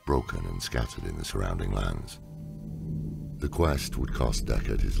 broken and scattered in the surrounding lands. The quest would cost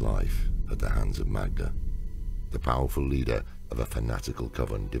Deckard his life at the hands of Magda, the powerful leader of a fanatical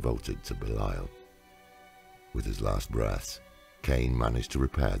coven devoted to Belial. With his last breaths, Cain managed to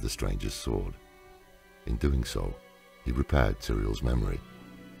repair the stranger's sword. In doing so, he repaired Tyrael's memory,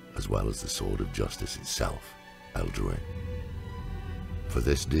 as well as the Sword of Justice itself, Eldraine. For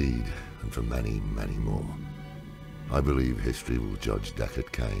this deed, and for many, many more, I believe history will judge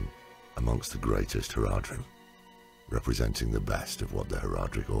Deckard Cain amongst the greatest Haradrim, representing the best of what the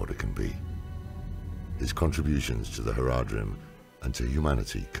Haradric Order can be. His contributions to the Haradrim and to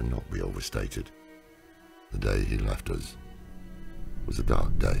humanity cannot be overstated. The day he left us was a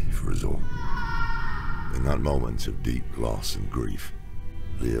dark day for us all. In that moment of deep loss and grief,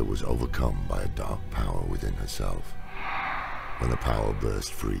 Lear was overcome by a dark power within herself. When the power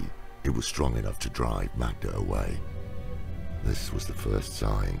burst free, it was strong enough to drive Magda away. This was the first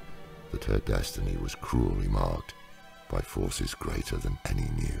sign that her destiny was cruelly marked by forces greater than any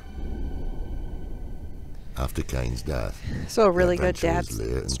knew. After Cain's death, so a really the good dad, adventurers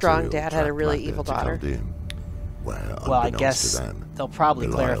Lear and strong Tyrael dad, had a tracked really Magda evil to daughter. Chaldean, where, Well, I unbeknownst guess to them, they'll probably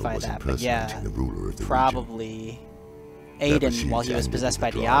Belial clarify was that, but yeah, impersonating the ruler of the region. probably Their Aiden, pursuit while he was ended possessed in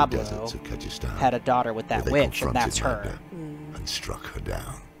by the dry Diablo, deserts of Kyrgyzstan, had a daughter with where that they witch, and that's confronted her. Magda and struck her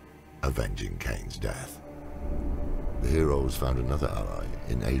down, avenging Cain's death. The heroes found another ally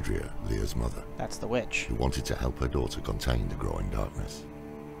in Adria, Lear's mother, That's the witch. who wanted to help her daughter contain the growing darkness.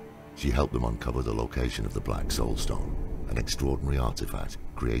 She helped them uncover the location of the Black Soul Stone, an extraordinary artifact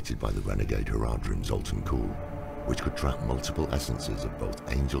created by the renegade Haradrim Zoltan Kull, which could trap multiple essences of both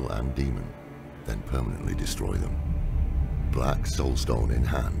angel and demon, then permanently destroy them. Black Soulstone in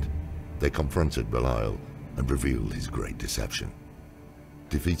hand, they confronted Belial and revealed his great deception.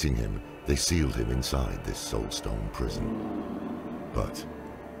 Defeating him, they sealed him inside this Soulstone prison. But,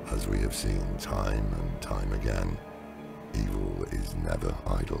 As we have seen time and time again, evil is never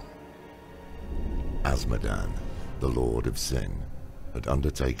idle. Azmodan, the Lord of Sin, had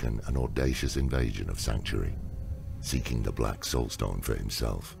undertaken an audacious invasion of Sanctuary, seeking the Black Soulstone for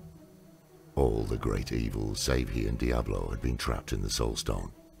himself. All the great evils, save he and Diablo, had been trapped in the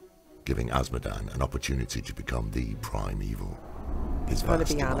Soulstone, giving Azmodan an opportunity to become the prime evil. His vast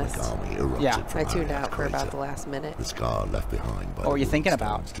demonic army erupted from I tuned Ariad's out for crater, about the last minute. the scar left behind by What were you thinking Stone's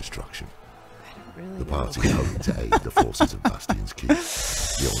about? destruction. Really The know. party hoped to aid the forces of Bastion's Keep.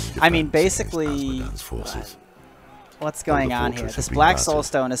 The only I mean, defense against basically, Azmodan's forces. What's going on here? This Black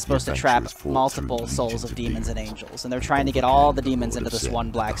Soulstone is supposed to trap multiple souls of demons and angels, and they're trying to get all the demons into this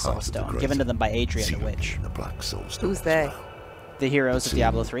one Black Soulstone, given to them by Adrian the Witch. Who's they? The heroes of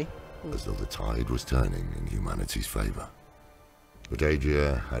Diablo 3. As though the tide was turning in humanity's favor. But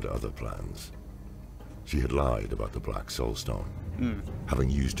Adria had other plans. She had lied about the Black Soulstone, having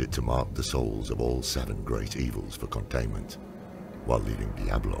used it to mark the souls of all 7 great evils for containment, while leaving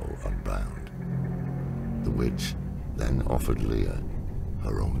Diablo unbound. The witch then offered Leah,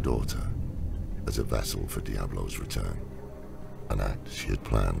 her own daughter, as a vessel for Diablo's return, an act she had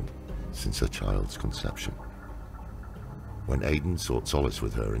planned since her child's conception. When Aiden sought solace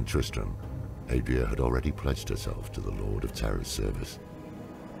with her in Tristram, Adria had already pledged herself to the Lord of Terror's service.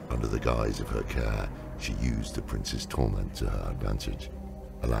 Under the guise of her care, she used the prince's torment to her advantage,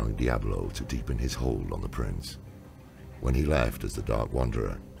 allowing Diablo to deepen his hold on the prince. When he left as the Dark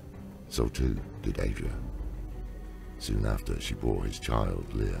Wanderer, so too did Adria. Soon after, she bore his child,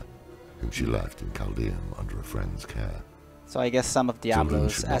 Leah, whom she left in Chaldeum under a friend's care. So I guess some of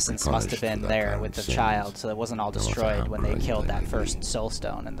Diablo's should not be essence must have punished been for that there kind with of the child, sins, so it wasn't all no matter destroyed how when they brave killed they that may first be.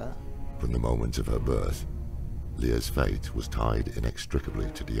 Soulstone and the... From the moment of her birth, Leah's fate was tied inextricably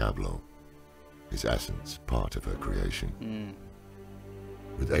to Diablo, his essence part of her creation.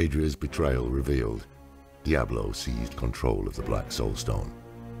 With Adria's betrayal revealed, Diablo seized control of the Black Soulstone,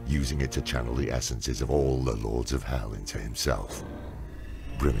 using it to channel the essences of all the Lords of Hell into himself.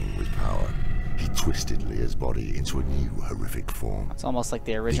 Brimming with power, he twisted Leah's body into a new horrific form. It's almost like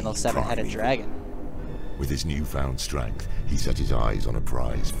the original The seven-headed primeval. dragon. With his newfound strength, he set his eyes on a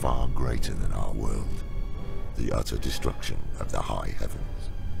prize far greater than our world. The utter destruction of the high heavens.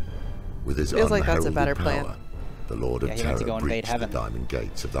 With his Feels like that's a unheralded better power, plan. the Lord of Yeah, he went to Terror go invade breached the heaven. diamond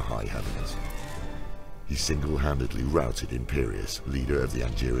gates of the high heavens. He single-handedly routed Imperius, leader of the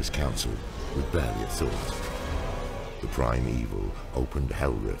Angiras Council, with barely a thought. The prime evil opened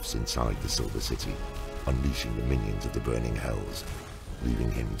hell rifts inside the Silver City, unleashing the minions of the burning hells,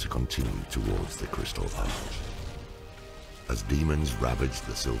 leaving him to continue towards the Crystal Arch. As demons ravaged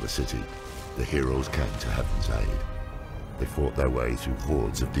the Silver City, the heroes came to Heaven's aid. They fought their way through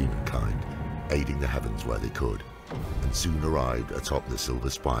hordes of demonkind, aiding the heavens where they could, and soon arrived atop the Silver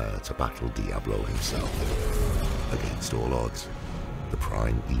Spire to battle Diablo himself. Against all odds, the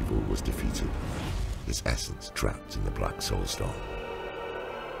prime evil was defeated, his essence trapped in the Black Soulstone.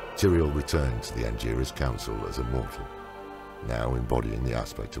 Tyrael returned to the Angiras Council as a mortal, now embodying the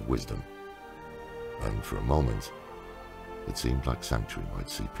aspect of wisdom. And for a moment, it seemed like Sanctuary might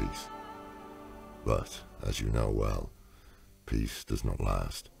see peace. But, as you know well, peace does not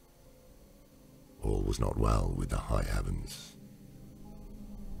last. All was not well with the high heavens.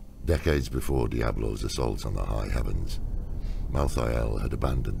 Decades before Diablo's assault on the high heavens, Malthael had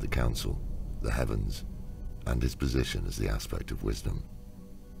abandoned the council, the heavens, and his position as the aspect of wisdom.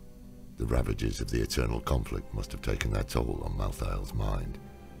 The ravages of the eternal conflict must have taken their toll on Malthael's mind.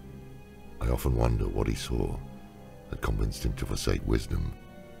 I often wonder what he saw had convinced him to forsake wisdom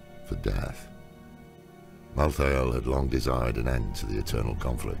for death. Malthael had long desired an end to the eternal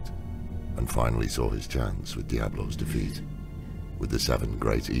conflict, and finally saw his chance with Diablo's defeat. With the 7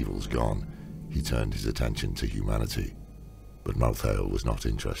 great evils gone, he turned his attention to humanity. But Malthael was not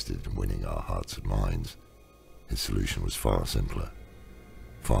interested in winning our hearts and minds. His solution was far simpler,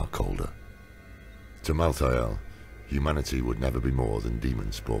 far colder. To Malthael, humanity would never be more than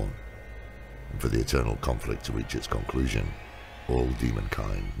demon spawn, and for the eternal conflict to reach its conclusion, all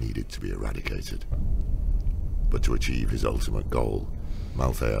demonkind needed to be eradicated. But to achieve his ultimate goal,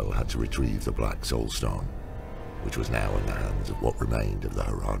 Malthael had to retrieve the Black Soulstone, which was now in the hands of what remained of the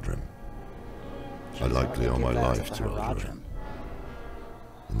Haradrim. I likely owe my life to Haradrim.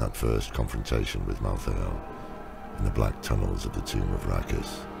 In that first confrontation with Malthael, in the black tunnels of the tomb of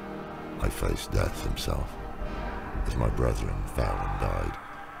Rakis, I faced death himself. As my brethren fell and died,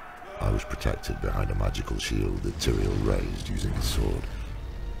 I was protected behind a magical shield that Tyrael raised using his sword.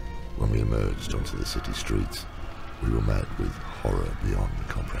 When we emerged onto the city streets, we were met with horror beyond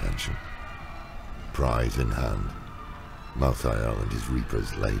comprehension. Prize in hand, Malthael and his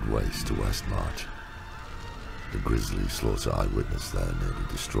reapers laid waste to Westmarch. The grisly slaughter I witnessed there nearly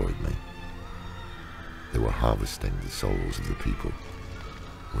destroyed me. They were harvesting the souls of the people.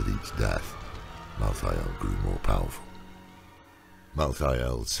 With each death, Malthael grew more powerful.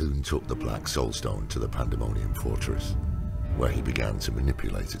 Malthael soon took the Black Soulstone to the Pandemonium Fortress, where he began to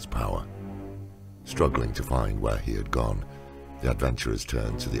manipulate its power. Struggling to find where he had gone, the adventurers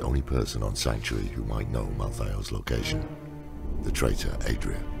turned to the only person on Sanctuary who might know Malthael's location, the traitor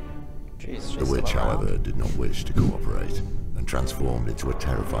Adria. Jeez, The witch, however, did not wish to cooperate and transformed into a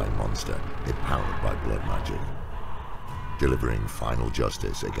terrifying monster empowered by blood magic. Delivering final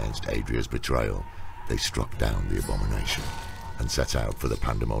justice against Adria's betrayal, they struck down the abomination and set out for the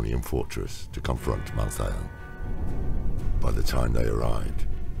Pandemonium Fortress to confront Malthael. By the time they arrived,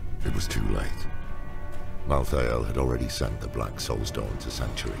 it was too late. Malthael had already sent the Black Soulstone to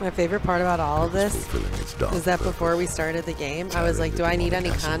Sanctuary. My favorite part about all of this is that before we started the game, I was like, do I need any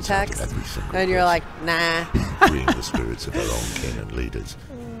context? And you're like, nah. Freeing the spirits of their own kin and leaders,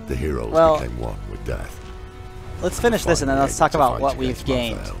 the heroes became one with death. Let's finish this and then let's talk about what we've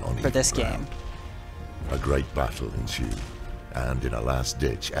gained for this game. A great battle ensued, and in a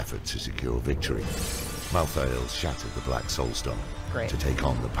last-ditch effort to secure victory, Malthael shattered the Black Soulstone to take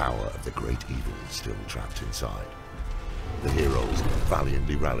on the power of the great evil still trapped inside. The heroes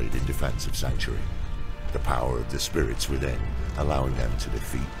valiantly rallied in defense of Sanctuary, the power of the spirits within allowing them to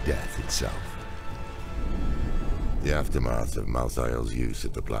defeat death itself. The aftermath of Malthael's use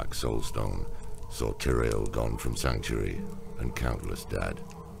of the Black Soulstone saw Tyrael gone from Sanctuary and countless dead.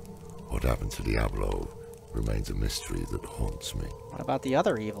 What happened to Diablo remains a mystery that haunts me. What about the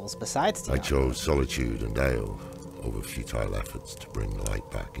other evils besides Diablo? I chose solitude and ale over futile efforts to bring light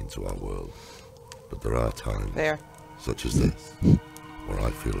back into our world. But there are times, such as this, where I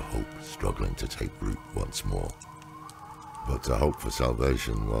feel hope struggling to take root once more. But to hope for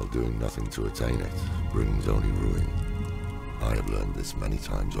salvation while doing nothing to attain it brings only ruin. I have learned this many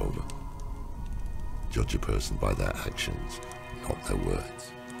times over. Judge a person by their actions, not their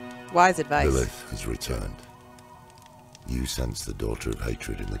words. Wise advice. Lilith has returned. You sense the daughter of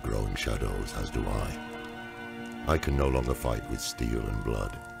hatred in the growing shadows, as do I. I can no longer fight with steel and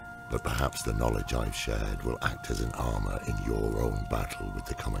blood, but perhaps the knowledge I've shared will act as an armor in your own battle with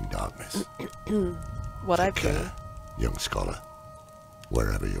the coming darkness. Take care, young scholar,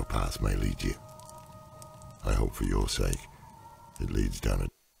 wherever your path may lead you. I hope for your sake it leads down a...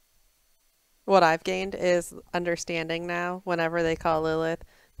 What I've gained is understanding now. Whenever they call Lilith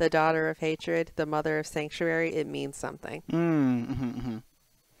the daughter of hatred, the mother of sanctuary, it means something. And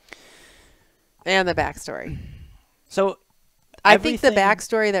the backstory. So I think the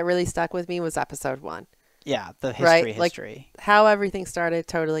backstory that really stuck with me was episode 1. Yeah, the history. Like how everything started,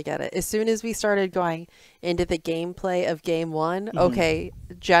 totally get it. As soon as we started going into the gameplay of game 1, okay,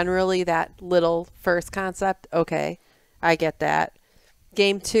 generally that little first concept, okay, I get that.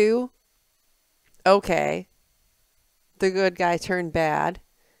 Game 2, okay, the good guy turned bad,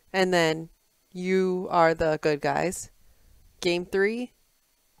 and then you are the good guys. Game 3,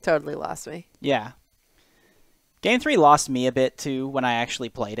 totally lost me. Yeah. Game 3 lost me a bit, too, when I actually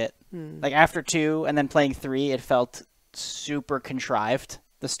played it. Like, after 2 and then playing 3, it felt super contrived,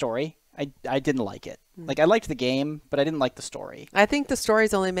 the story. I didn't like it. Like, I liked the game, but I didn't like the story. I think the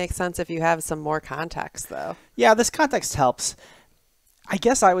stories only make sense if you have some more context, though. Yeah, this context helps. I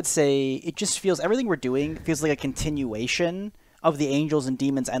guess I would say it just feels, everything we're doing feels like a continuation of the angels and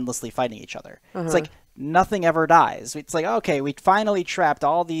demons endlessly fighting each other. It's like, nothing ever dies. It's like, okay, we finally trapped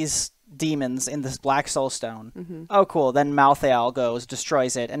all these demons in this Black Soulstone. Oh, cool. Then Malthael goes,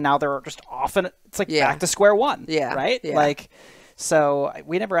 destroys it, and now they're just off and it's like back to square one. Right? Like, so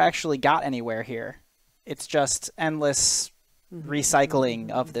we never actually got anywhere here. It's just endless recycling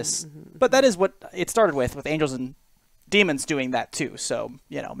of this. But that is what it started with angels and demons doing that too. So,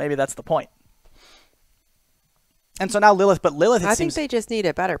 you know, maybe that's the point. And so now Lilith, I think they just need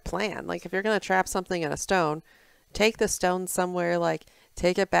a better plan. Like, if you're going to trap something in a stone, take the stone somewhere, like,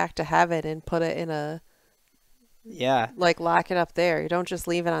 take it back to heaven and put it in a... Like, lock it up there. You don't just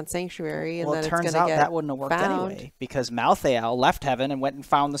leave it on Sanctuary and then it's going to get found. Well, it turns out that wouldn't have worked anyway, because Malthael left heaven and went and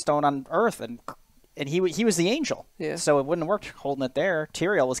found the stone on Earth, and he was the angel. So it wouldn't have worked holding it there.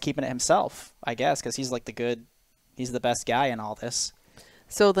 Tyrael was keeping it himself, I guess, because he's like he's the best guy in all this.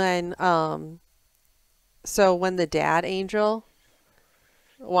 So then, so when the dad angel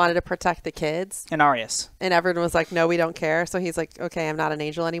wanted to protect the kids, Inarius, and everyone was like, no, we don't care. So he's like, okay, I'm not an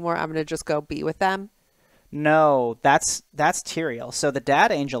angel anymore. I'm going to just go be with them. No, that's Tyrael. So the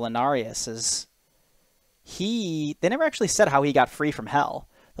dad angel Inarius they never actually said how he got free from hell.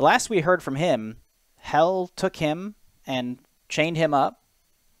 The last we heard from him, hell took him and chained him up,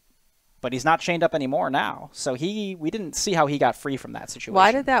 but he's not chained up anymore now. So we didn't see how he got free from that situation.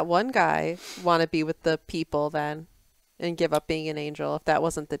 Why did that one guy want to be with the people then and give up being an angel if that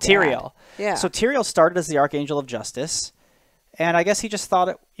wasn't the dad? Tyrael. Yeah. So Tyrael started as the Archangel of Justice, and I guess he just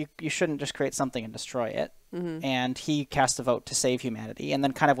thought you shouldn't just create something and destroy it. And he cast a vote to save humanity, and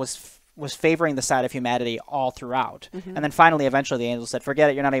then kind of was favoring the side of humanity all throughout. And then finally, eventually, the angel said, "Forget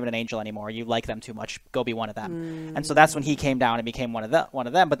it. You're not even an angel anymore. You like them too much. Go be one of them." And so that's when he came down and became one of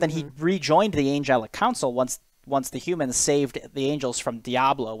them. But then he rejoined the Angelic Council once the humans saved the angels from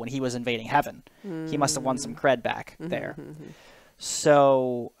Diablo when he was invading heaven. He must have won some cred back there.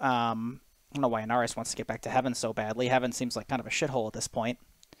 So I don't know why Inaris wants to get back to heaven so badly. Heaven seems like kind of a shithole at this point.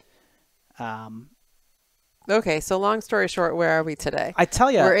 Okay, so long story short, where are we today? I tell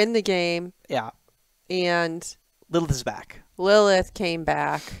you, we're in the game. Yeah. And Lilith is back. Lilith came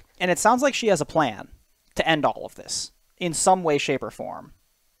back. And it sounds like she has a plan to end all of this in some way, shape, or form.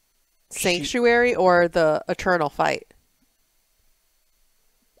 Sanctuary or the eternal fight?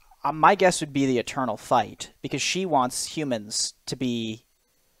 My guess would be the eternal fight, because she wants humans to be...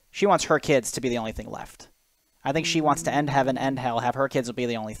 She wants her kids to be the only thing left. I think she wants to end heaven, end hell, have her kids will be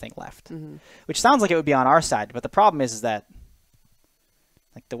the only thing left. Which sounds like it would be on our side, but the problem is that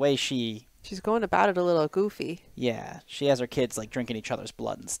like the way she's going about it a little goofy. Yeah, she has her kids like drinking each other's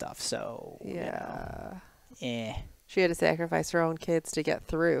blood and stuff, so yeah. Eh. She had to sacrifice her own kids to get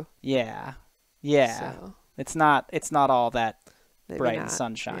through. Yeah. Yeah. So, it's not all that bright and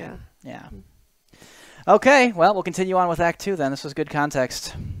sunshine. Yeah. Okay, well, we'll continue on with Act 2 then. This was good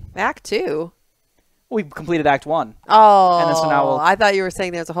context. Act 2? We completed Act 1. Oh, and so now I thought you were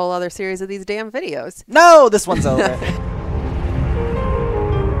saying there's a whole other series of these damn videos. No, this one's over.